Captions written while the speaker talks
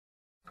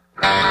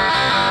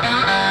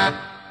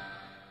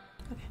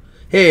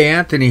Hey,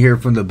 Anthony here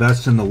from the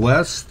Best in the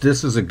West.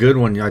 This is a good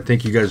one. I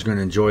think you guys are going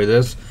to enjoy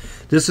this.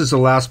 This is the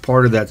last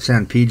part of that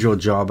San Pedro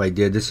job I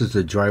did. This is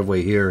the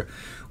driveway here.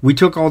 We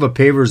took all the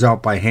pavers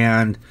out by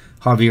hand.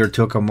 Javier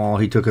took them all.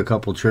 He took a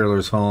couple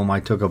trailers home.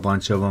 I took a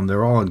bunch of them.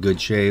 They're all in good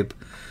shape.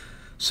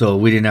 So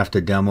we didn't have to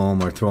demo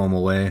them or throw them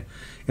away.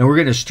 And we're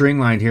going to string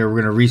line here.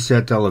 We're going to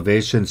reset the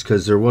elevations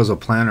because there was a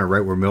planter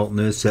right where Milton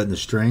is setting the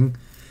string.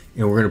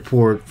 And we're going to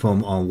pour it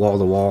from wall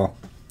to wall.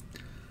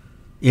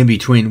 In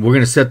between, we're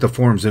going to set the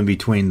forms in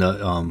between the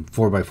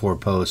 4x4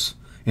 posts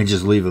and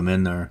just leave them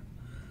in there.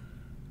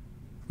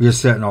 We're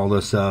just setting all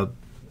this up.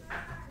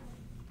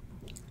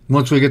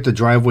 Once we get the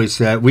driveway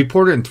set, we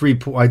poured it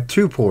in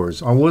two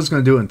pours. I was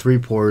going to do it in 3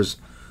 pours.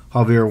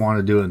 Javier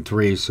wanted to do it in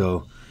 3.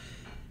 So,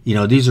 you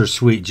know, these are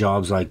sweet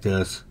jobs like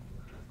this.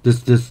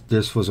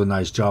 This was a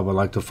nice job. I'd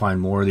like to find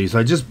more of these.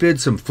 I just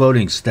bid some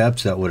floating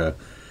steps that would have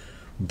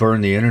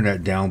burned the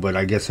internet down, but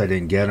I guess I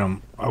didn't get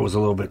them. I was a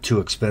little bit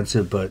too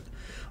expensive, but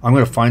I'm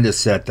going to find a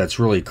set that's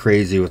really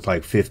crazy with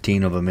like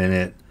 15 of them in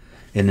it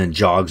and then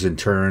jogs and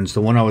turns.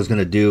 The one I was going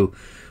to do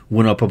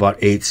went up about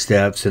 8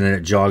 steps and then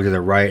it jogged to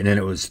the right and then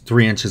it was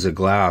 3 inches of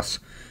glass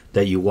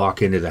that you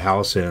walk into the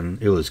house in.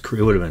 It would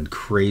have been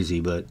crazy,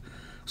 but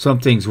some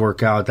things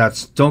work out.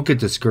 Don't get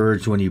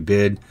discouraged when you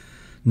bid.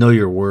 Know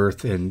your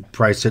worth and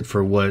price it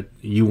for what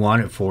you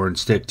want it for and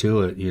stick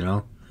to it, you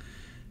know.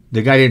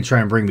 The guy didn't try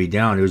and bring me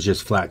down. It was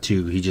just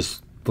he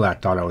just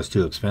flat thought I was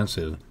too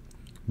expensive.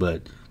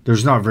 But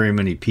there's not very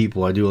many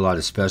people. I do a lot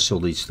of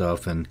specialty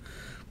stuff, and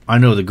I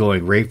know the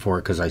going rate for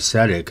it because I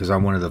said it, because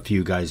I'm one of the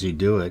few guys who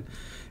do it.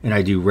 And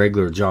I do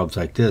regular jobs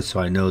like this, so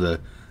I know the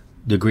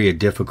degree of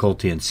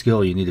difficulty and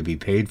skill you need to be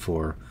paid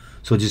for.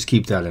 So just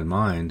keep that in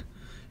mind.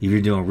 If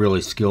you're doing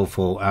really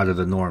skillful,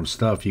 out-of-the-norm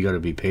stuff, you got to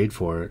be paid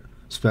for it.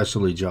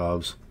 Specialty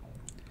jobs.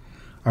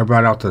 I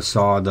brought out the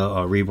saw, the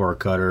rebar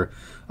cutter.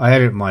 I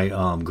had it in my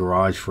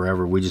garage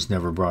forever. I just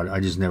never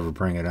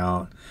bring it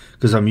out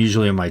because I'm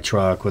usually in my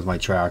truck with my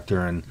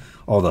tractor and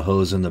all the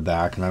hose in the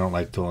back, and I don't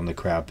like throwing the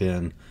crap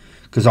in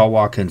because I'll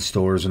walk in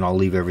stores and I'll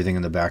leave everything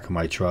in the back of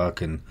my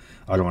truck, and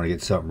I don't want to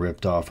get something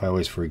ripped off. I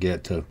always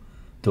forget to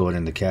throw it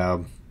in the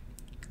cab.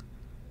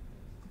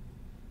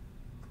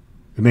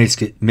 It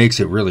makes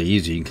it really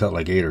easy. You can cut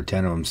like 8 or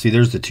 10 of them. See,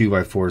 there's the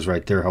 2x4s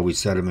right there, how we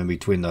set them in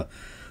between the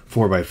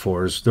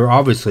 4x4s. They're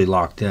obviously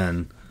locked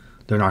in.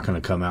 They're not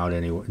going to come out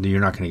anyway. You're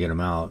not going to get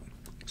them out.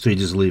 So you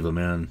just leave them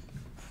in.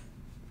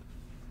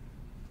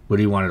 But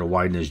he wanted to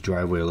widen his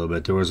driveway a little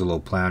bit. There was a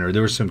little planter.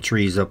 There were some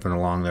trees up and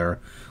along there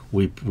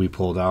we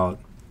pulled out.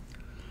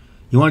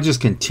 You want to just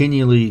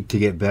continually to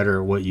get better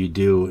at what you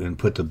do and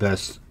put the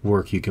best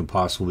work you can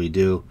possibly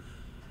do.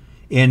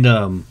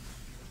 And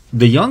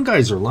the young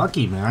guys are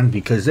lucky, man,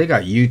 because they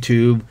got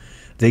YouTube.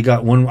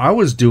 When I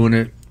was doing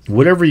it,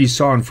 whatever you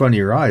saw in front of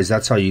your eyes,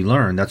 that's how you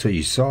learned. That's what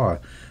you saw.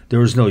 There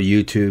was no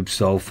YouTube,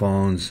 cell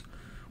phones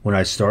when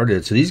I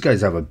started. So these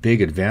guys have a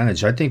big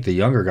advantage. I think the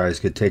younger guys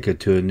could take it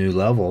to a new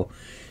level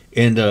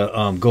and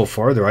go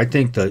farther. I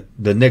think the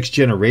next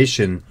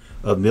generation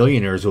of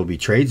millionaires will be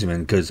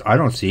tradesmen because I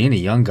don't see any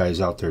young guys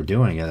out there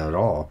doing it at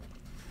all.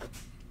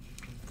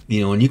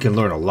 You know, and you can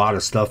learn a lot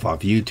of stuff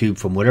off YouTube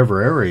from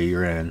whatever area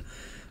you're in.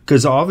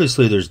 Because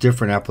obviously there's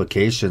different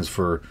applications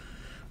for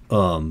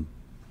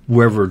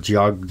wherever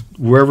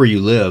you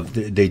live.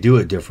 They do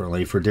it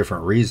differently for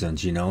different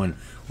reasons, you know. And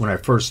when I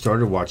first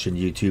started watching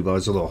YouTube, I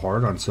was a little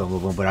hard on some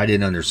of them, but I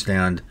didn't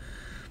understand.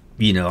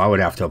 You know, I would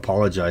have to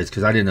apologize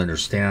because I didn't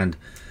understand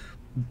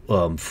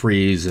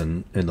freeze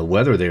and the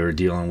weather they were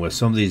dealing with.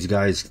 Some of these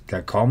guys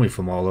that call me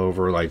from all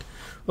over, like,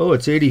 oh,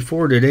 it's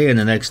 84 today, and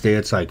the next day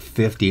it's like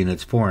 50 and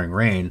it's pouring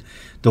rain.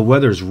 The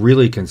weather's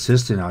really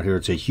consistent out here.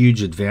 It's a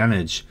huge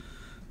advantage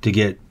to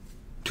get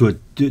to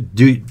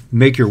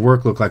make your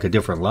work look like a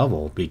different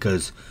level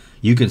because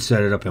you can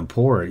set it up and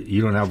pour it.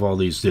 You don't have all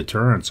these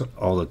deterrents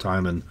all the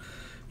time, and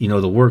you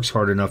know the work's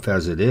hard enough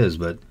as it is,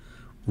 but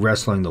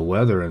wrestling the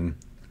weather, and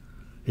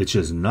it's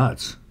just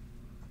nuts.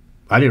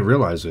 I didn't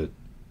realize it.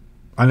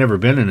 I've never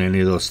been in any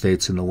of those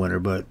states in the winter,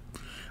 but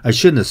I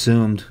shouldn't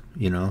assumed,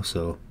 you know.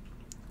 So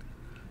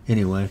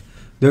anyway,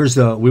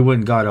 we went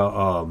and got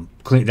a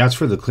clean. That's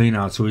for the clean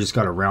out, so we just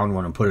got a round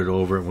one and put it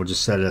over it, and we'll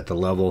just set it at the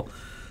level.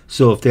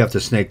 So if they have to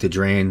snake the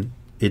drain,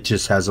 it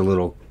just has a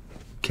little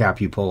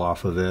cap you pull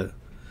off of it.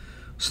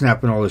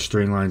 Snapping all the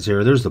string lines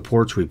here. There's the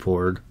porch we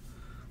poured.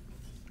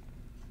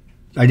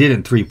 I did it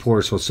in 3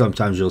 pours, so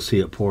sometimes you'll see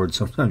it poured,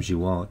 sometimes you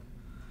won't.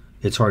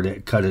 It's hard to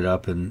cut it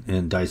up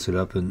and dice it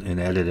up and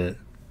edit it.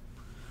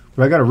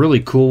 But I got a really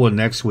cool one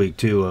next week,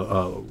 too,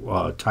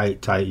 a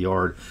tight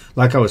yard.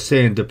 Like I was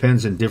saying,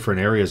 depends in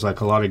different areas.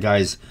 Like a lot of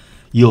guys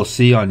you'll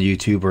see on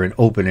YouTube are in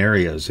open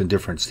areas in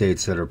different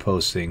states that are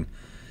posting.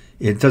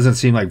 It doesn't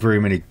seem like very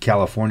many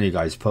California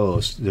guys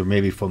post. They're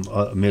maybe from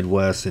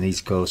Midwest and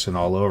East Coast and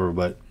all over,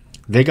 but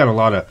they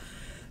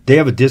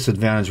have a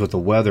disadvantage with the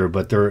weather,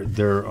 but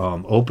their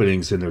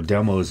openings and their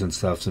demos and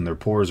stuff and their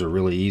pours are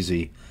really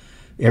easy.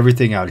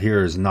 Everything out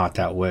here is not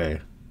that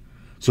way.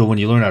 So when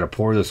you learn how to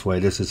pour this way,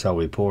 this is how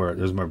we pour it.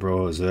 There's my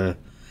bro Jose,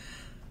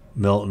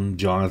 Milton,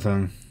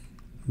 Jonathan.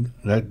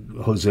 that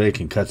Jose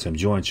can cut some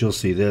joints. You'll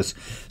see this.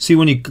 See,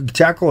 when you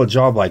tackle a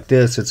job like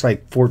this, it's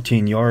like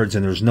 14 yards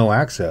and there's no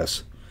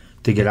access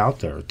to get out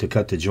there to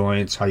cut the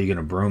joints. How are you going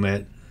to broom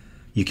it?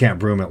 You can't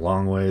broom it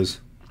long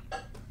ways.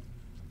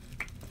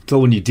 So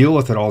when you deal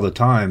with it all the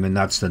time, and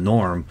that's the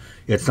norm,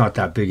 it's not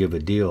that big of a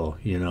deal,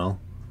 you know.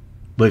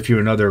 But if you're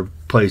in other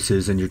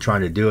places and you're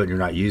trying to do it and you're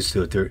not used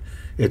to it,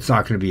 it's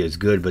not going to be as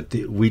good. But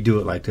we do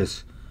it like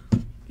this.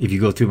 If you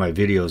go through my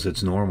videos,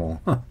 it's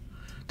normal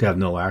to have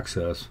no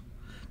access.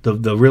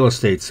 The real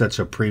estate's such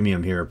a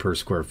premium here per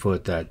square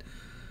foot that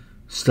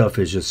stuff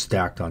is just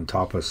stacked on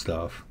top of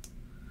stuff.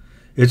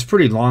 It's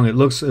pretty long. It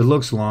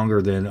looks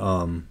longer than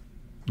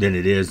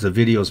it is. The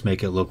videos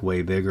make it look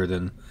way bigger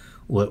than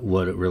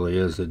what it really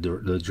is,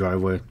 the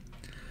driveway.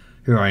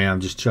 Here I am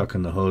just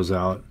chucking the hose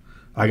out.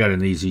 I got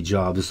an easy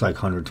job. It's like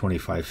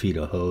 125 feet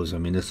of hose. I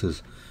mean, this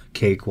is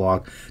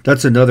cakewalk.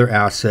 That's another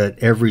asset.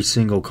 Every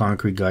single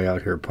concrete guy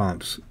out here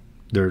pumps.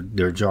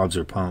 Their jobs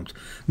are pumped.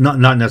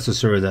 Not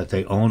necessarily that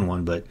they own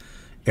one, but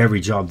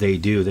every job they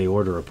do, they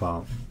order a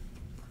pump.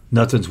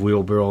 Nothing's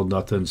wheelbarrow,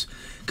 nothing's...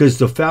 Because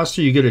the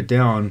faster you get it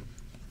down,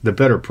 the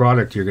better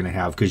product you're going to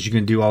have, because you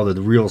can do all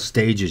the real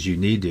stages you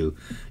need to.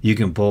 You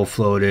can bull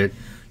float it.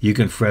 You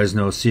can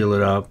Fresno seal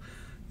it up.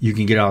 You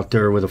can get out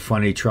there with a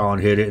funny trowel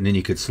and hit it, and then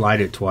you could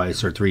slide it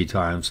twice or 3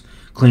 times.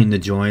 Clean the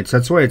joints.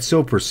 That's why it's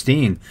so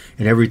pristine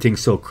and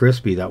everything's so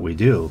crispy that we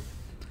do.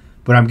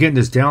 But I'm getting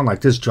this down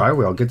like this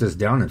driveway. I'll get this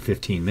down in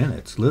 15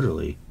 minutes,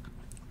 literally.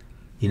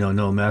 You know,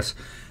 no mess.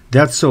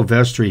 That's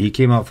Silvestri. He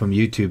came out from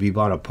YouTube. He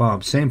bought a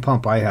pump. Same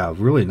pump I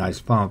have. Really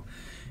nice pump.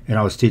 And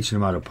I was teaching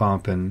him how to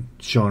pump and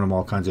showing him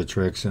all kinds of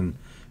tricks and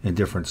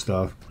different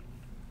stuff.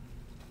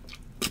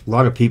 A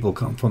lot of people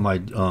come from my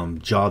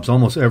jobs.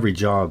 Almost every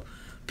job,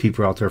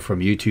 people are out there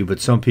from YouTube.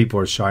 But some people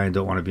are shy and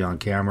don't want to be on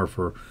camera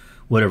for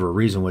whatever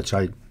reason, which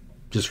I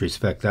just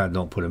respect that and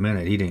don't put him in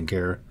it. He didn't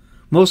care.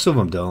 Most of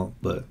them don't,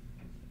 but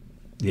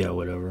yeah,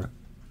 whatever.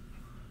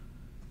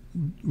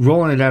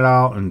 Rolling it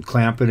out and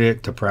clamping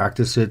it to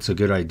practice it's a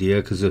good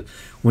idea, because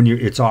when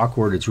it's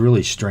awkward, it's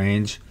really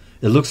strange.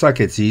 It looks like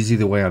it's easy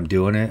the way I'm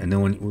doing it, and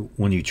then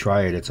when you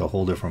try it, it's a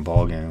whole different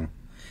ballgame.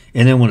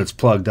 And then when it's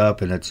plugged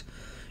up and it's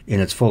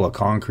full of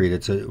concrete,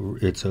 it's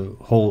a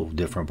whole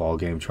different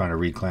ballgame trying to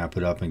reclamp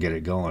it up and get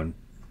it going.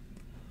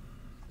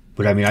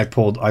 But I mean, I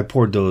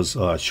poured those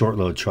short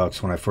load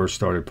trucks when I first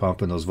started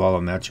pumping, those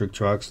volumetric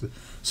trucks.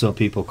 Some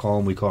people call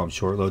them. We call them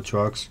short load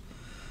trucks.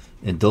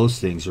 And those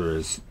things are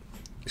as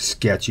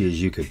sketchy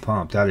as you could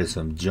pump. That is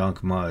some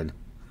junk mud.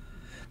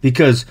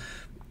 Because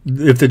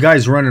if the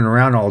guy's running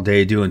around all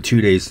day doing 2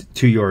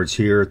 yards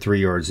here,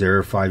 3 yards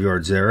there, 5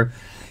 yards there,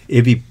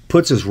 if he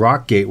puts his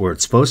rock gate where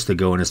it's supposed to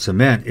go in his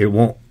cement, it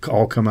won't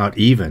all come out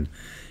even.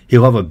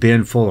 He'll have a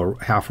bin full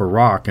of half a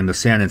rock, and the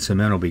sand and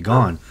cement will be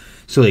gone.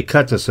 So they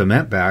cut the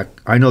cement back.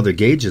 I know the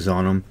gauges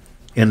on them,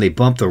 and they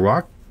bump the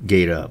rock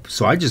gate up.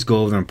 So I just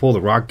go over there and pull the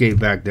rock gate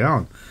back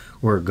down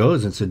where it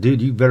goes and said, dude,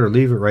 you better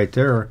leave it right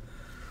there.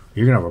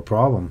 You're going to have a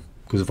problem.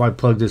 Because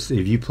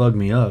if you plug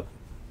me up,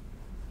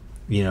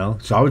 you know.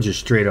 So I would just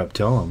straight up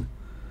tell them,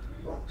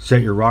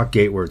 set your rock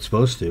gate where it's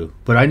supposed to.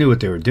 But I knew what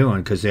they were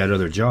doing because they had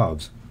other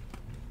jobs.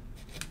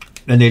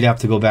 And they'd have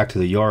to go back to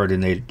the yard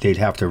and they'd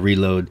have to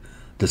reload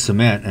the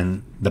cement,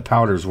 and the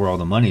powder's where all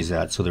the money's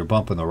at. So they're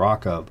bumping the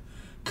rock up,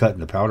 cutting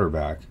the powder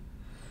back.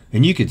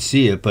 And you could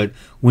see it, but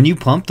when you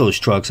pump those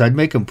trucks, I'd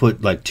make them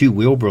put like 2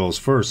 wheelbarrows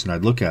first, and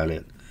I'd look at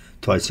it.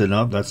 Till I said,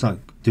 no, that's not,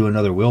 do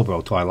another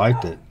wheelbarrow, till I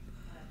liked it.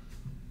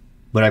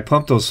 But I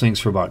pumped those things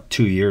for about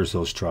 2 years,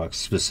 those trucks,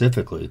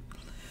 specifically.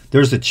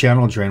 There's a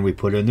channel drain we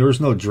put in. There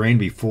was no drain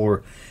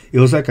before. It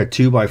was like a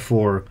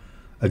 2x4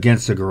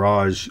 against the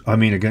garage.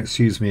 Against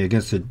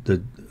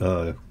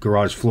the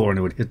garage floor, and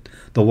it would hit,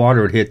 the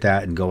water would hit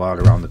that and go out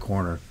around the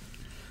corner.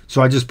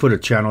 So I just put a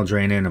channel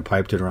drain in and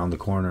piped it around the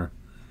corner.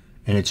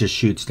 And it just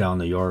shoots down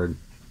the yard.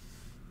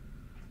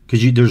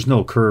 Because there's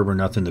no curb or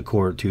nothing to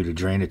core it to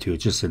drain it to.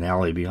 It's just an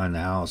alley behind the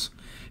house.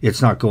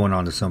 It's not going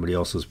onto somebody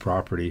else's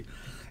property.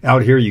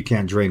 Out here, you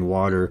can't drain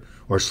water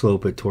or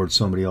slope it towards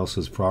somebody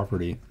else's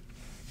property.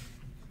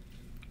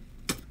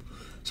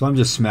 So I'm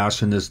just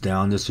smashing this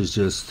down. This is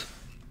just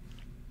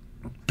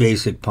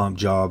basic pump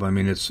job. I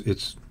mean,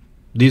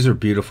 these are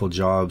beautiful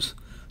jobs.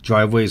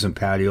 Driveways and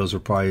patios are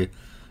probably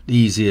the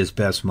easiest,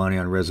 best money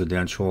on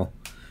residential.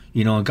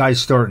 You know, and guys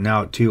starting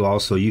out too,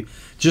 also, you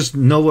just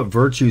know what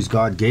virtues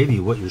God gave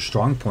you, what your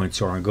strong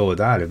points are, and go with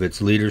that. If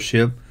it's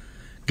leadership,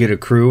 get a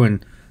crew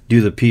and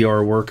do the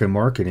PR work and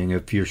marketing.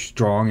 If you're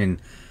strong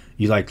and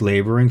you like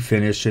laboring,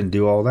 finish and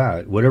do all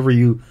that. Whatever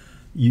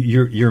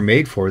you're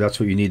made for, that's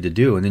what you need to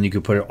do. And then you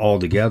can put it all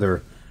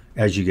together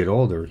as you get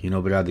older. You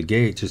know, but out of the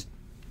gate, just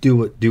do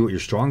what your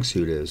strong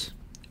suit is.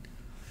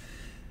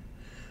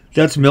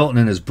 That's Milton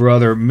and his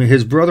brother.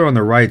 His brother on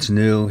the right's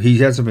new. He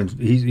hasn't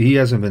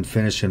been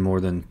finishing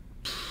more than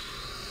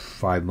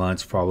 5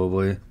 months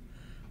probably.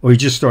 Well, he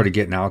just started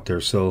getting out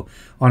there. So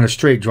on a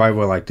straight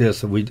driveway like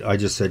this, I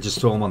just said just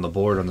throw him on the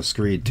board on the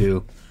screed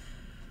too.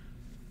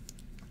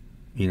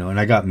 You know, and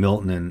I got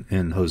Milton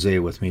and Jose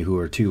with me, who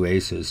are 2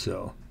 aces.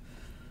 So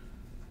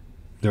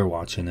They're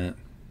watching it.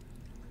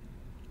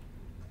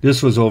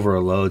 This was over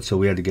a load, so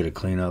we had to get a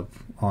cleanup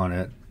on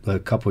it, a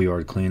couple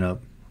yard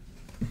cleanup.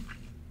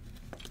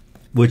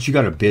 Which you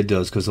got to bid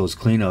those because those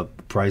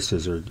cleanup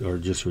prices are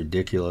just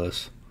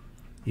ridiculous.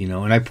 You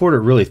know, and I poured it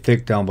really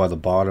thick down by the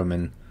bottom,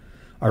 and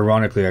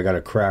ironically, I got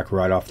a crack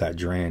right off that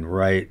drain,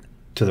 right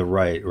to the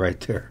right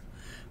there.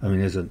 I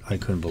mean, I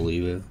couldn't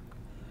believe it.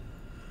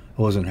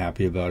 I wasn't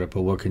happy about it,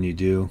 but what can you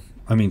do?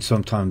 I mean,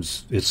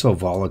 sometimes it's so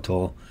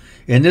volatile.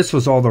 And this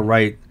was all the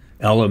right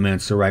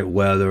elements, the right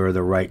weather,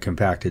 the right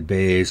compacted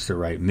base, the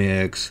right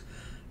mix.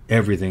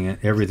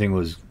 Everything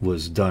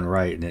was done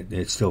right, and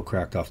it still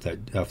cracked off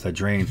that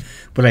drain.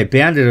 But I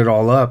banded it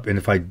all up, and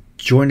if I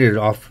jointed it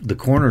off the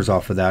corners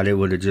off of that, it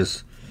would have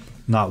just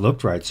not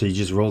looked right. So you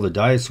just roll the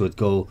dice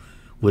go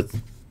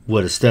with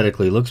what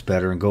aesthetically looks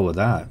better and go with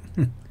that.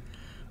 I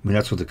mean,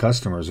 that's what the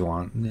customers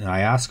want. And I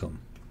ask them.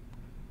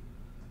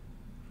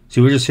 See,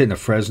 we're just hitting a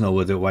Fresno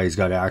with it while he's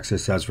got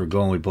access as we're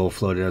going. We both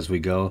float it as we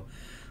go.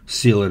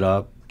 Seal it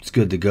up. It's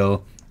good to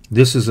go.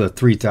 This is a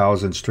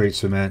 3,000 straight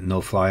cement,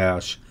 no fly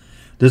ash.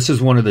 This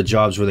is one of the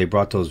jobs where they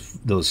brought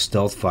those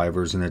stealth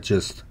fibers, and it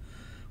just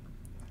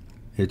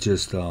you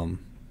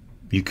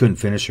couldn't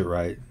finish it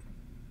right.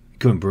 You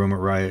couldn't broom it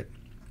right.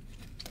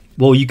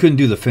 Well, you couldn't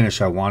do the finish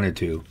I wanted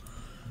to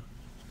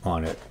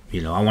on it.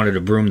 You know, I wanted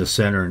to broom the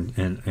center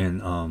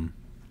and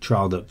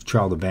trowel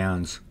the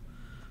bands,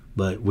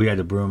 but we had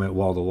to broom it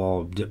wall to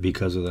wall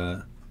because of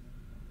that.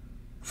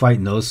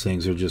 Fighting those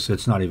things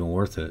it's not even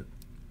worth it.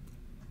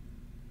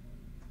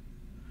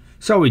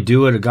 So we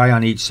do it. A guy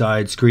on each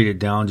side, screed it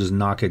down, just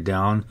knock it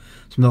down.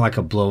 Something like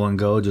a blow and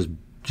go.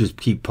 Just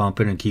keep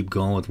pumping and keep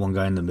going with one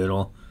guy in the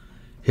middle,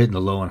 hitting the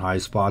low and high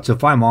spots.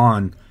 If I'm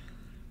on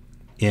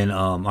and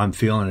I'm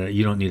feeling it,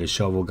 you don't need a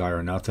shovel guy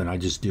or nothing. I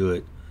just do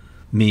it.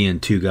 Me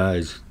and two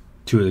of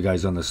the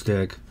guys on the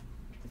stick.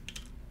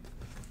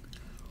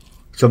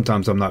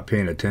 Sometimes I'm not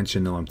paying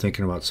attention though. I'm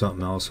thinking about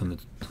something else, and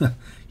you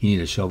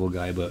need a shovel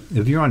guy. But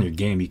if you're on your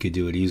game, you could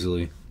do it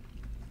easily.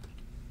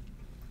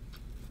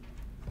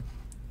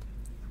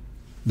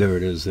 There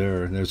it is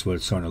there. There's what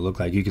it's starting to look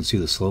like. You can see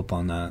the slope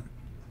on that.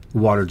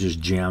 Water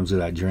just jams to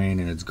that drain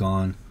and it's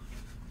gone.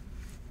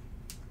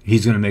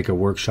 He's going to make a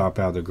workshop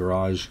out of the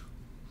garage.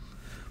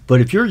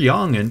 But if you're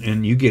young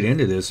and you get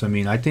into this, I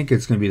mean, I think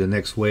it's going to be the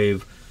next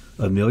wave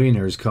of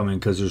millionaires coming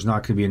because there's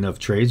not going to be enough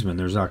tradesmen.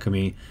 There's not going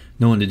to be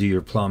no one to do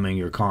your plumbing,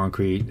 your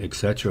concrete,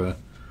 etc.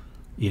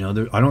 You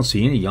know, I don't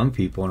see any young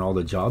people in all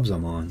the jobs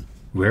I'm on.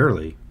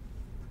 Rarely.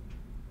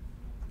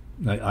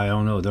 I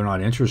don't know. They're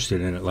not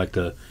interested in it like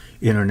the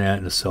internet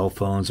and the cell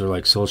phones are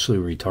like socially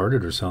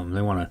retarded or something.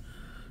 They want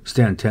to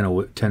stand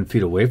 10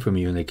 feet away from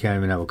you and they can't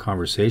even have a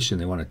conversation.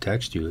 They want to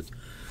text you.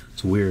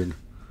 It's weird.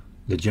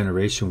 The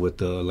generation with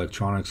the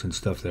electronics and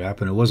stuff that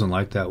happened. It wasn't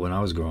like that when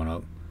I was growing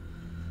up.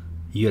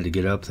 You had to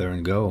get up there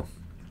and go.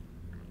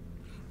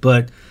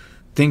 But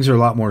things are a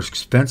lot more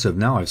expensive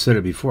now. I've said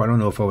it before. I don't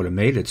know if I would have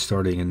made it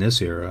starting in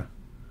this era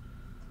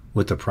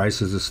with the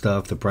prices of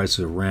stuff, the prices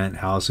of rent,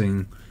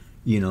 housing,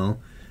 you know.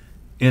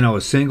 And I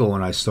was single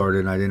when I started,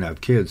 and I didn't have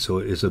kids, so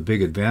it's a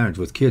big advantage.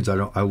 With kids,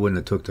 I wouldn't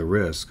have took the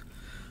risk.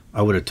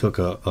 I would have took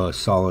a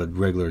solid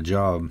regular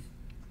job,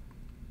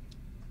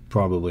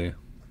 probably.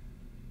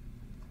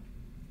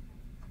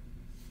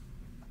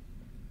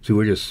 See,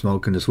 we're just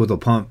smoking this with a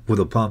pump. With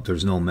a pump,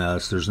 there's no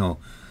mess. There's no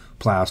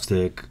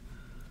plastic.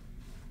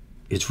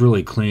 It's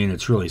really clean.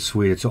 It's really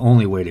sweet. It's the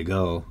only way to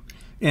go.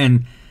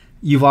 And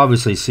you've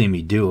obviously seen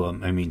me do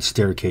them. I mean,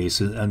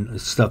 staircases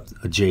and stuff,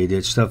 a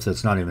J-ditch, stuff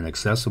that's not even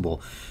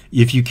accessible.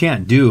 If you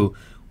can't do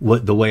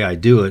the way I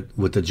do it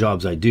with the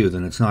jobs I do,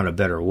 then it's not a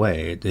better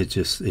way. It's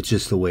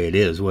just the way it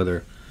is.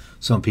 Whether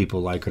some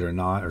people like it or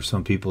not, or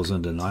some people's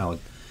in denial,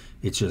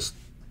 it's just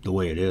the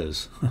way it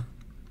is.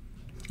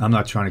 I'm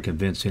not trying to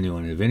convince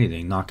anyone of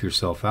anything. Knock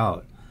yourself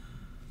out.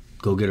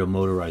 Go get a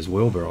motorized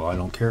wheelbarrow. I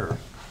don't care.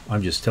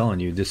 I'm just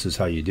telling you, this is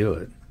how you do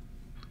it.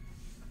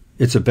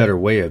 It's a better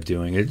way of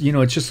doing it. You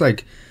know, it's just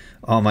like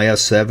on my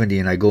S70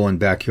 and I go in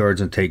backyards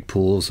and take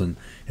pools and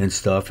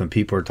stuff, and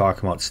people are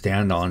talking about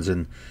stand-ons,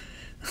 and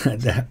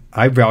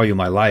I value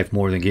my life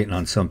more than getting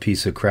on some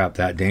piece of crap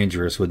that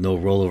dangerous with no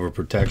rollover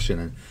protection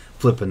and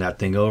flipping that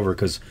thing over,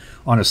 because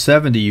on a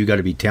 70 you got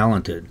to be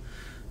talented.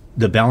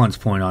 The balance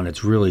point on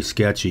it's really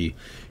sketchy.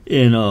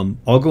 And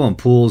I'll go in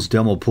pools,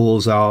 demo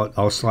pools out.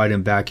 I'll slide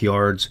in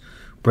backyards,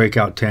 break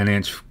out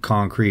 10-inch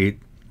concrete,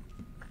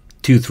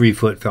 2-3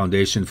 foot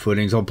foundation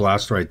footings. I'll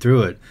blast right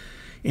through it.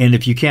 And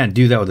if you can't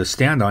do that with a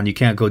stand-on, you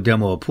can't go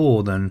demo a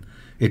pool, then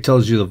it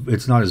tells you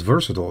it's not as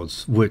versatile,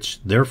 which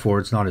therefore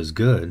it's not as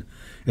good.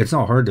 It's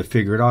not hard to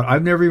figure it out.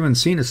 I've never even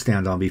seen a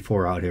stand-on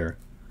before out here.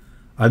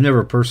 I've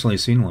never personally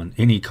seen one,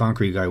 any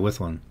concrete guy with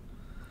one.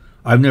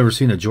 I've never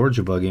seen a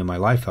Georgia buggy in my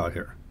life out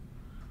here.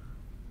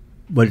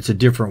 But it's a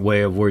different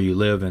way of where you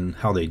live and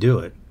how they do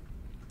it.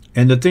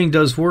 And the thing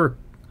does work.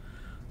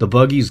 The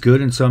buggy's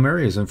good in some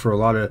areas, and for a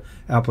lot of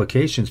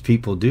applications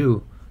people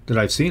do that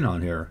I've seen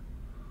on here.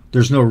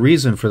 There's no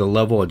reason for the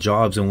level of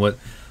jobs and what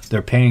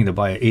they're paying to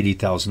buy an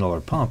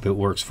 $80,000 pump. It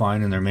works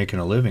fine and they're making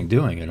a living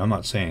doing it. I'm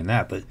not saying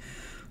that, but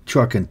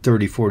trucking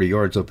 30, 40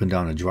 yards up and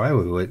down a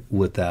driveway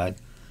with that.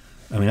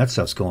 I mean, that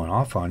stuff's going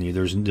off on you.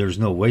 There's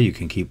no way you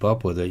can keep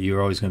up with it.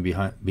 You're always going to be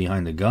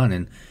behind the gun.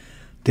 And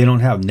they don't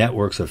have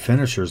networks of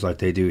finishers like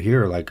they do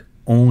here. Like,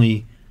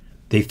 only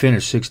they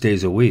finish 6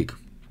 days a week,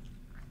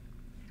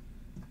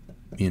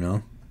 you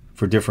know,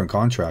 for different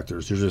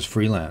contractors. They're just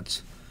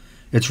freelance.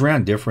 It's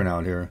ran different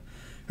out here.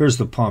 Here's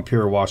the pump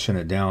here, washing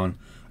it down.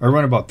 I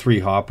run about 3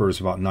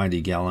 hoppers, about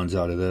 90 gallons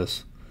out of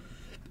this.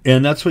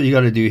 And that's what you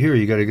got to do here.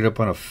 You got to get up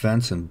on a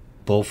fence and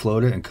bull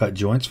float it and cut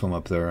joints from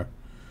up there.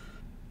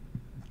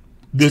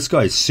 This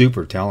guy's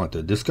super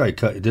talented. This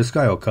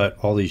guy will cut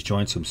all these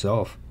joints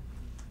himself.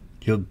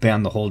 He'll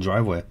band the whole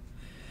driveway.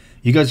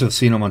 You guys have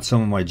seen him on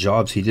some of my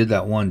jobs. He did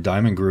that one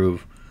diamond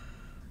groove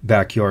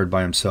backyard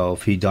by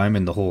himself. He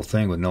diamonded the whole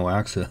thing with no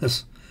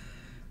access.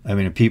 I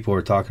mean, if people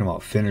are talking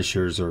about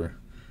finishers or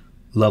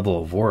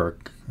level of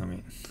work, I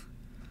mean,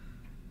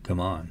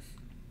 come on.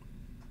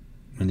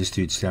 And this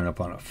dude's standing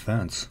up on a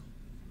fence.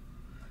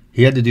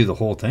 He had to do the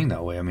whole thing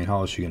that way. I mean, how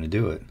else are you going to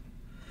do it?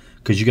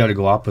 Because you got to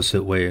go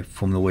opposite way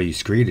from the way you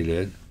screeded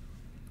it.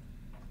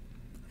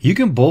 You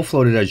can bull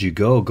float it as you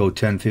go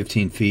 10,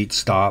 15 feet,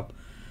 stop,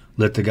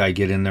 let the guy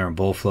get in there and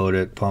bull float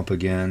it, pump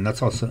again.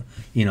 That's also,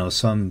 you know,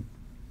 some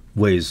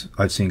ways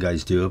I've seen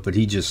guys do it, but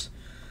he just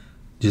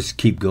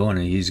keep going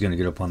and he's going to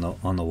get up on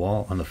the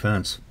wall, on the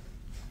fence.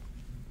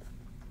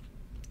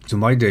 So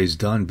my day's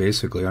done,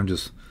 basically. I'm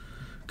just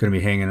going to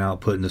be hanging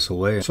out, putting this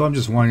away. So I'm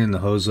just winding the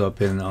hose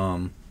up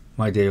and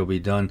my day will be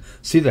done.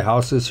 See the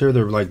houses here?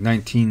 They're like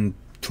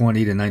 1920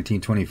 to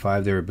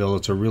 1925 they were built.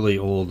 It's a really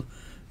old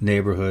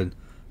neighborhood.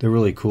 They're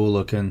really cool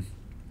looking.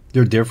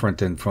 They're different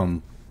than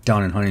from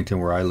down in Huntington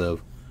where I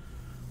live.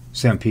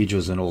 San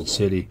Pedro's an old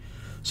city.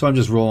 So I'm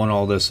just rolling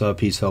all this up.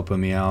 He's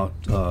helping me out.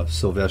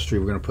 Silvestri,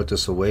 we're going to put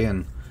this away.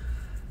 And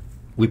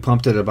we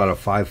pumped it at about a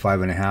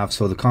 5.5.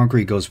 So the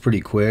concrete goes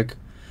pretty quick.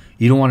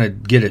 You don't want to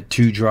get it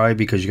too dry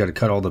because you got to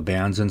cut all the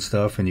bands and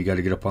stuff. And you got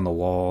to get up on the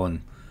wall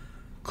and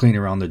clean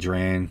around the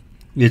drain.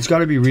 It's got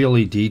to be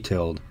really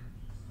detailed,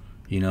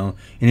 you know.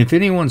 And if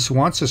anyone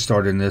wants to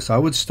start in this,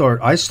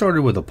 I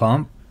started with a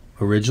pump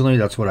originally.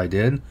 That's what I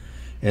did.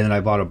 And then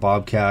I bought a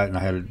Bobcat and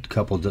I had a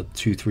couple,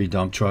 2-3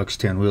 dump trucks,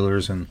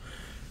 10-wheelers.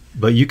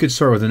 But you could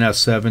start with an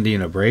S70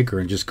 and a breaker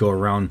and just go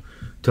around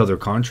to other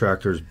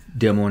contractors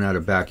demoing out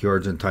of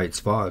backyards in tight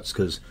spots,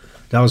 because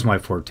that was my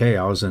forte.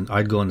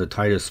 I'd go in the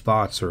tightest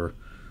spots or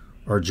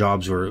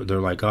jobs where they're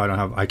like,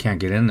 oh, I can't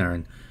get in there.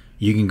 And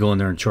you can go in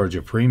there and charge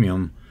a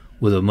premium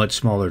with a much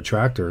smaller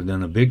tractor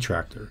than a big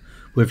tractor.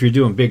 But if you're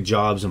doing big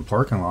jobs in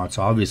parking lots,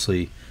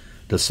 obviously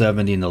the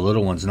 70 and the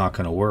little one's not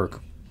going to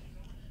work.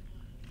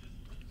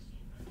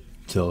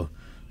 So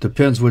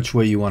depends which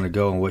way you want to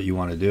go and what you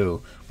want to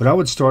do. But I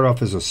would start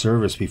off as a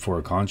service before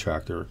a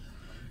contractor,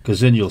 because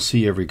then you'll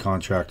see every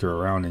contractor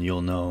around and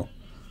you'll know.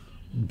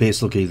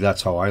 Basically,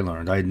 that's how I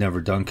learned. I had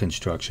never done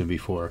construction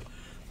before.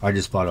 I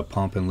just bought a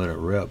pump and let it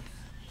rip.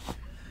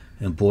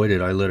 And boy,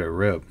 did I let it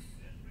rip.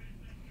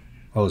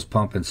 I was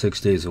pumping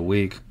 6 days a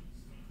week.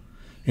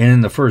 And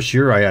in the first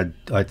year, I had,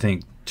 I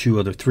think,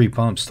 3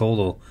 pumps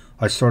total.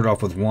 I started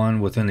off with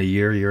 1. Within a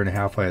year and a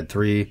half, I had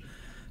 3.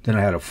 Then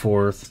I had a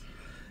 4th.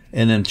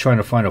 And then trying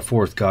to find a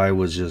 4th guy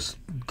was just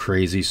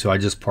crazy. So I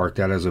just parked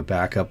that as a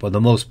backup. But the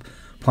most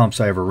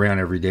pumps I ever ran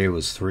every day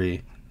was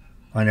 3.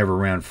 I never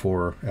ran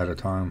 4 at a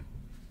time.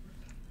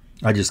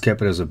 I just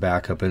kept it as a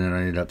backup, and then I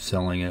ended up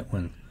selling it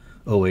when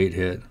 08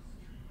 hit.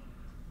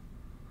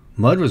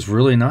 Mud was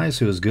really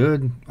nice. It was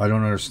good. I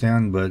don't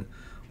understand, but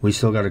we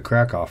still got a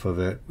crack off of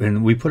it.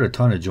 And we put a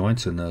ton of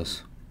joints in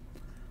this.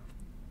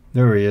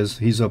 There he is.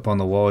 He's up on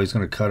the wall. He's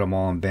going to cut them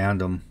all and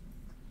band them.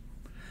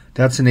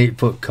 That's an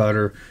 8-foot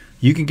cutter.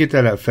 You can get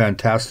that at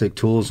Fantastic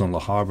Tools on La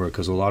Habra,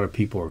 because a lot of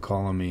people are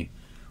calling me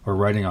or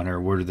writing on here,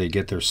 where do they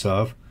get their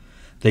stuff?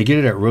 They get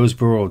it at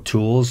Roseboro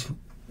Tools,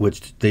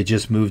 which they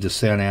just moved to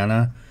Santa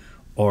Ana,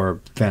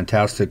 or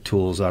Fantastic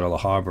Tools out of La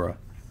Habra,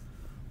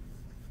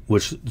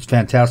 which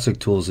Fantastic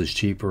Tools is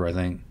cheaper, I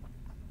think.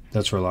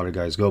 That's where a lot of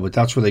guys go, but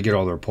that's where they get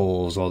all their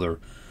poles, all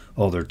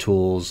their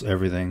tools,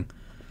 everything.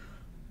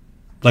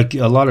 Like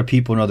a lot of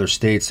people in other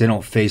states, they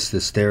don't face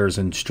the stairs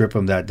and strip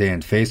them that day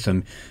and face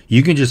them.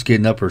 You can just get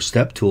an upper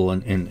step tool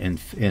and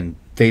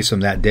face them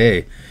that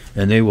day,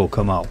 and they will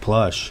come out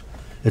plush.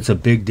 It's a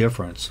big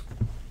difference.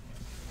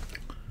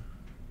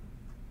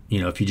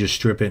 You know, if you just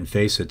strip it and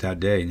face it that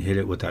day and hit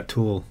it with that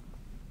tool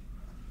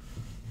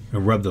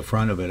and rub the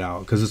front of it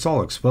out, because it's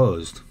all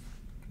exposed.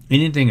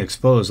 Anything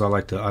exposed,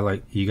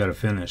 you got to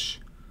finish.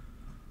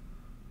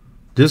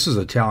 This is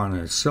a talent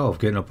in itself,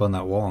 getting up on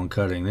that wall and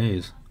cutting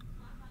these.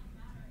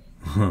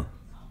 You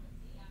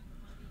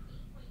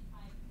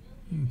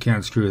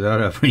can't screw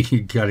that up.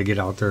 You got to get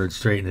out there and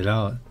straighten it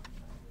out.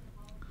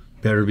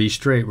 Better be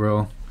straight,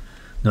 bro.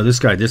 No, this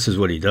guy, this is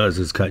what he does,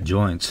 is cut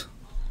joints.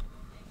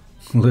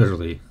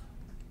 Literally.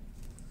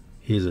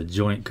 He's a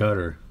joint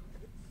cutter.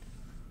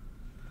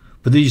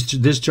 But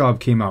this job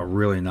came out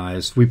really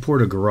nice. We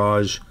poured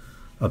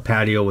a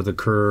patio with a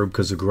curb,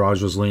 because the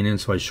garage was leaning,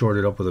 so I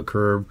shorted up with a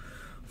curb.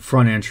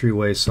 Front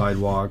entryway,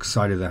 sidewalk,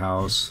 side of the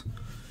house.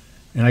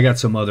 And I got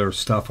some other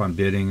stuff I'm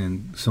bidding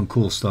and some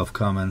cool stuff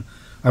coming.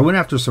 I went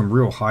after some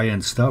real high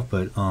end stuff,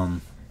 but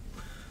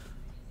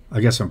I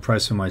guess I'm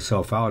pricing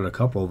myself out at a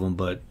couple of them.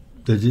 But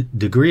the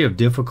degree of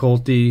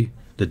difficulty,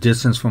 the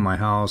distance from my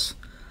house,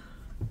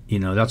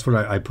 that's what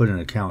I put in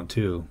account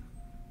too.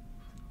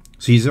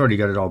 So he's already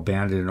got it all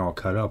banded and all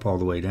cut up all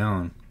the way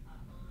down.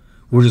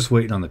 We're just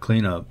waiting on the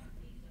cleanup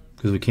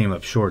because we came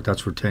up short.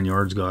 That's where 10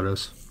 yards got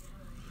us.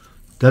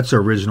 That's the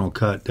original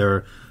cut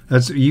there.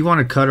 You want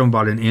to cut them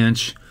about 1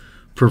 inch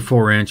per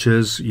 4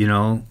 inches,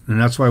 and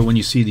that's why when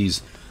you see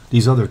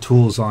these other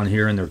tools on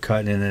here and they're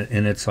cutting it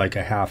and it's like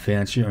a 1/2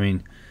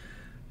 inch,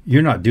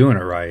 you're not doing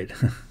it right.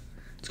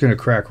 It's going to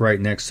crack right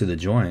next to the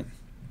joint.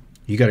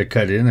 You got to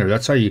cut it in there.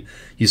 That's how you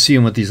see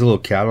them with these little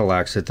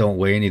Cadillacs that don't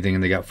weigh anything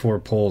and they got 4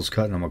 poles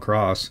cutting them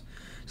across.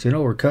 Say,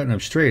 no, we're cutting them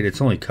straight. It's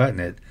only cutting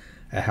it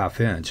a 1/2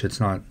 inch. It's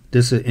not,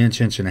 this is 1 inch,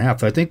 1.5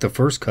 inches. I think the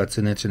first cut's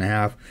 1.5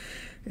 inches,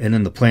 and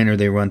then the planer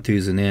they run through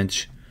is 1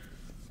 inch,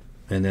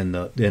 and then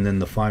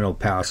the final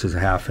pass is a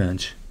 1/2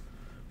 inch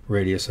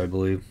radius, I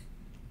believe.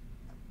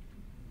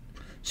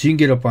 So you can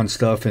get up on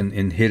stuff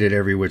and hit it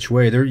every which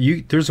way.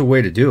 There's a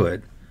way to do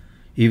it,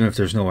 even if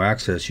there's no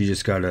access. You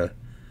just gotta,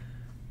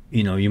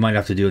 you might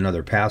have to do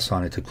another pass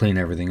on it to clean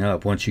everything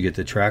up once you get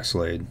the tracks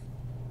laid.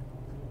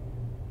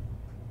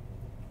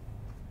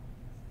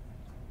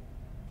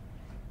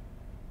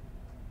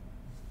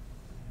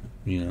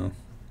 you know.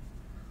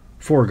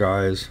 4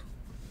 guys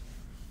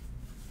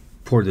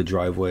poured the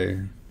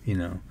driveway, you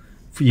know.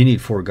 You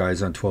need 4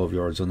 guys on 12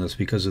 yards on this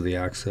because of the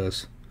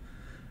access.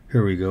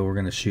 Here we go. We're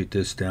going to shoot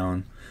this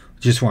down.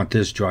 Just want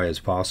this dry as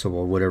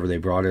possible. Whatever they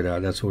brought it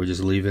at, that's what we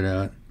just leave it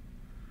at.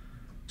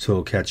 So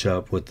it'll catch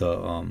up with the...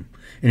 and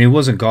it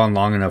wasn't gone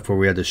long enough where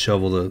we had to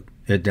shovel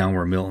it down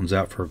where Milton's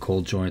at for a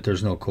cold joint.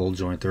 There's no cold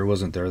joint there. It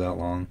wasn't there that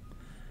long.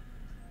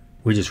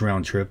 We just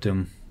round-tripped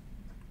him.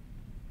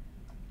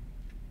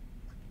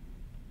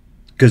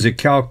 Because it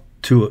calced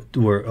to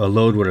where a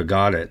load would have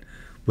got it.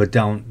 But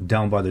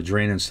down by the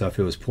drain and stuff,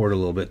 it was poured a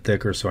little bit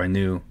thicker, so I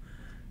knew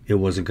it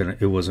wasn't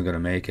gonna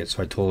make it.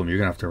 So I told him, you're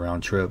gonna have to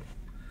round trip.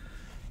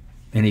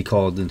 And he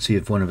called and see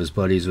if one of his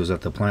buddies was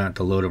at the plant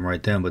to load him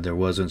right then, but there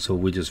wasn't, so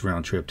we just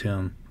round tripped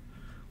him,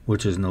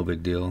 which is no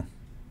big deal.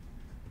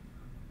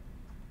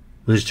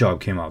 This job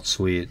came out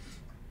sweet.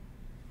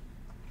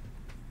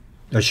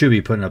 I should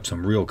be putting up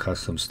some real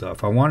custom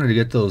stuff. I wanted to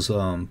get those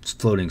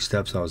floating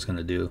steps I was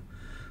gonna do,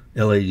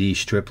 LED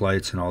strip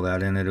lights and all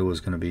that in it. It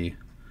was gonna be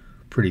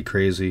pretty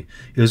crazy.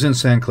 It was in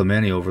San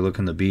Clemente,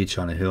 overlooking the beach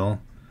on a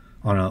hill,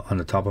 on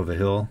the top of a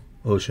hill,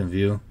 ocean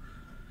view,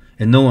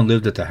 and no one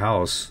lived at the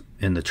house.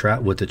 In the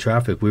with the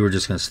traffic, we were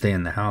just going to stay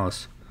in the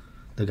house.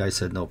 The guy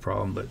said no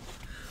problem, but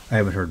I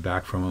haven't heard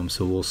back from him,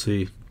 so we'll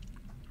see.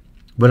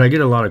 But I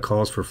get a lot of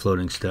calls for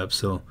floating steps,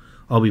 so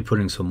I'll be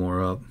putting some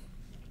more up.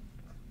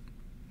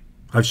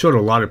 I've showed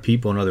a lot of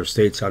people in other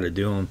states how to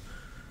do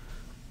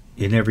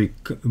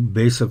them.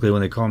 Basically,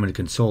 when they call me to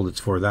consult, it's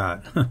for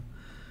that.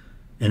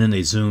 And then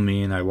they Zoom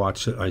me, and I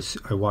watch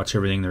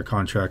everything their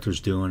contractor's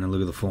doing, and look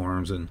at the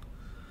forms, and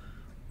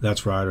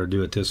that's right, or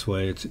do it this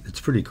way.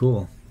 It's pretty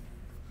cool.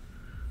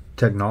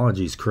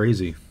 Technology's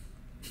crazy.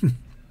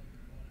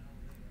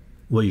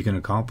 What you can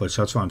accomplish.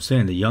 That's what I'm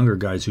saying. The younger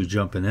guys who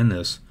jumping in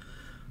this,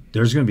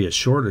 there's going to be a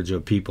shortage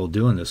of people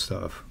doing this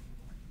stuff.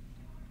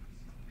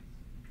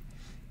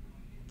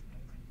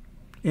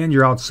 And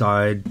you're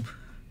outside,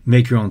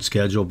 make your own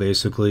schedule,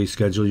 basically.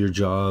 Schedule your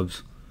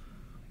jobs,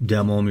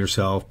 demo them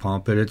yourself,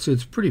 pump it.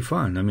 It's pretty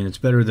fun. I mean, it's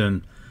better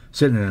than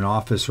sitting in an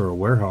office or a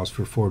warehouse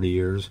for 40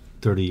 years,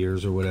 30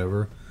 years or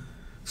whatever.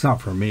 It's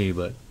not for me,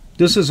 but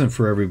this isn't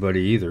for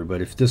everybody either.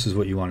 But if this is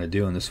what you want to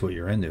do and this is what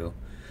you're into,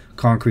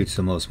 concrete's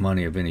the most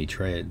money of any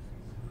trade.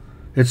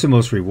 It's the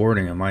most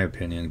rewarding, in my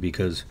opinion,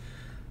 because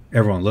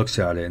everyone looks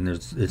at it and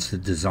it's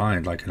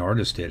designed like an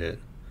artist did it.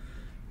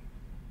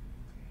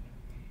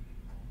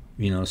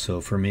 You know,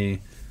 so for me,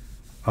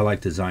 I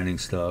like designing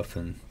stuff,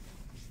 and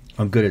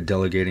I'm good at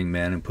delegating,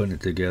 man, and putting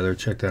it together.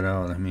 Check that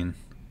out. I mean,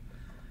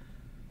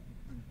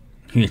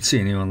 you ain't see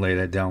anyone lay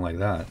that down like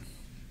that.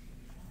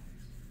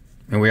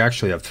 And we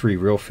actually have 3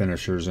 real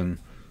finishers and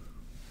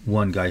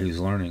 1 guy who's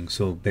learning.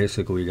 So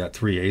basically we got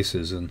 3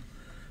 aces and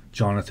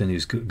Jonathan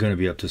who's going to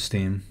be up to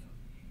steam.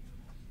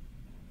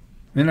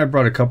 And I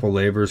brought a couple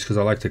laborers because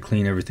I like to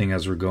clean everything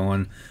as we're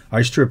going.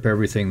 I strip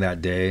everything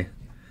that day.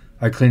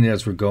 I clean it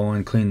as we're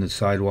going, clean the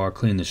sidewalk,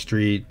 clean the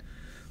street.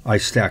 I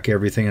stack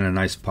everything in a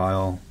nice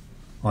pile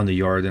on the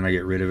yard, then I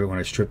get rid of it when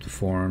I strip the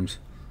forms.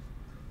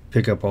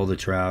 Pick up all the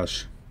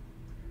trash.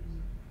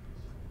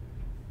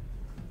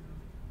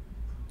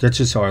 That's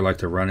just how I like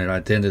to run it.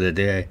 At the end of the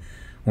day,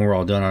 when we're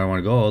all done, I don't want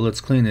to go, oh, let's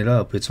clean it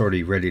up. It's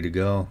already ready to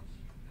go.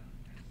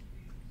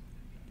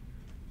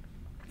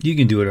 You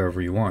can do it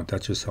however you want.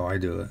 That's just how I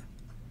do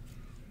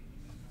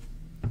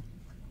it.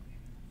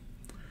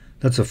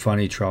 That's a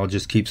funny trowel.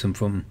 Just keeps them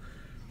from...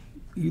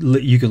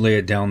 You can lay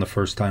it down the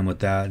first time with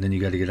that, and then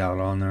you got to get out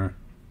on there.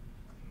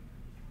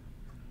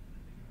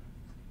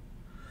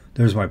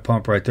 There's my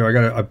pump right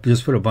there. I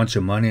just put a bunch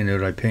of money in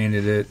it. I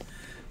painted it.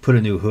 put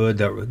a new hood.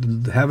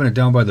 That having it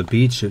down by the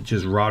beach, it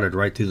just rotted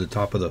right through the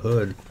top of the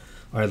hood.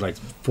 I had like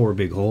 4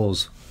 big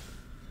holes,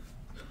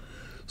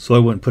 so I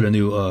wouldn't put a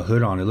new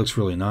hood on. It looks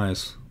really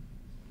nice.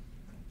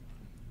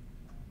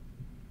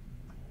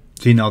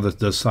 See, now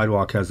the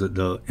sidewalk has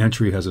the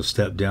entry has a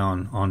step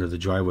down onto the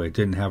driveway. It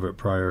didn't have it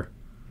prior.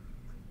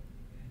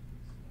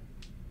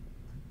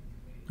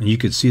 And you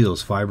could see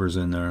those fibers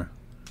in there.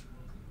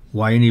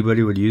 Why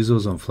anybody would use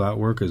those on flat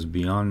work is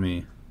beyond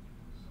me.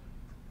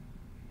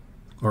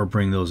 Or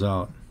bring those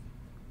out.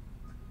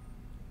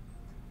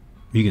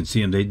 You can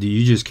see them.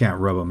 You just can't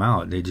rub them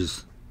out. They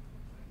just...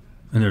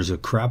 And there's a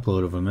crap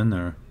load of them in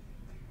there.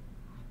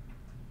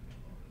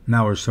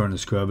 Now we're starting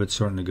to scrub. It's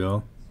starting to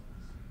go.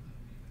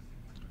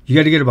 You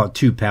got to get about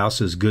 2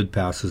 passes, good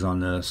passes on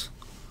this.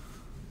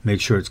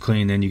 Make sure it's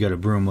clean. Then you got to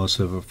broom most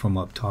of it from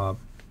up top.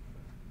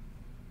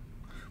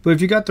 But if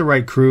you got the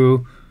right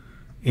crew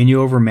and you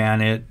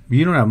overman it,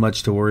 you don't have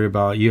much to worry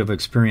about. You have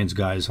experienced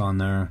guys on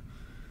there.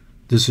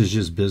 This is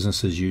just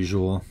business as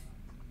usual.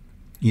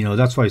 You know,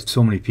 that's why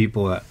so many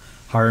people that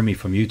hire me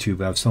from YouTube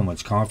have so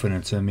much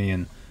confidence in me.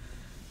 And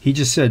he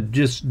just said,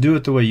 just do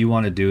it the way you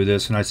want to do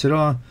this. And I said,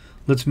 oh,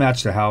 let's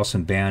match the house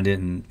and band it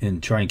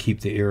and try and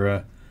keep the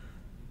era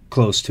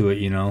close to it,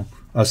 you know.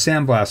 A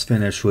sandblast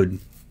finish would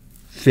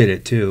fit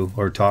it too,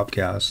 or top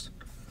cast.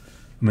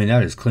 I mean,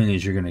 that is clean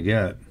as you're going to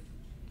get.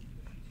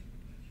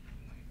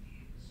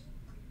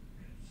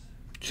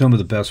 Some of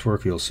the best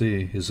work you'll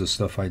see is the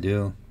stuff I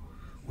do.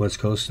 West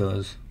Coast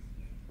does.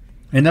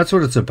 And that's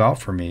what it's about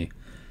for me.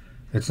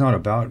 It's not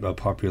about a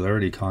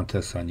popularity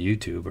contest on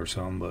YouTube or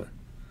something, but,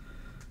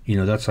 you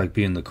know, that's like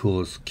being the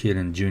coolest kid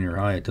in junior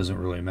high. It doesn't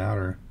really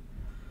matter.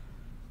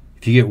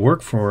 If you get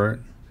work for it,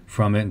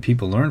 from it, and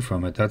people learn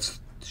from it, that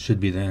should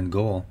be the end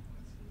goal.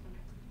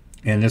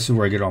 And this is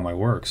where I get all my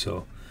work,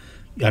 so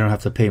I don't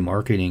have to pay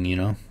marketing, you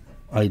know.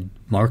 I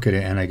market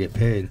it and I get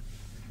paid.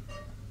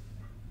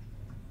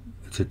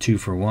 It's a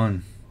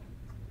 2-for-1.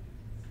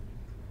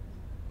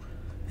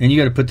 And you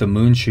got to put the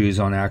moon shoes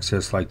on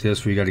access like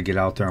this, where you got to get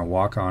out there and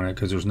walk on it,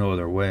 because there's no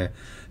other way.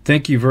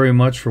 Thank you very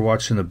much for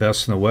watching The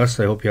Best in the West.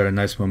 I hope you had a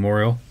nice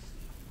memorial.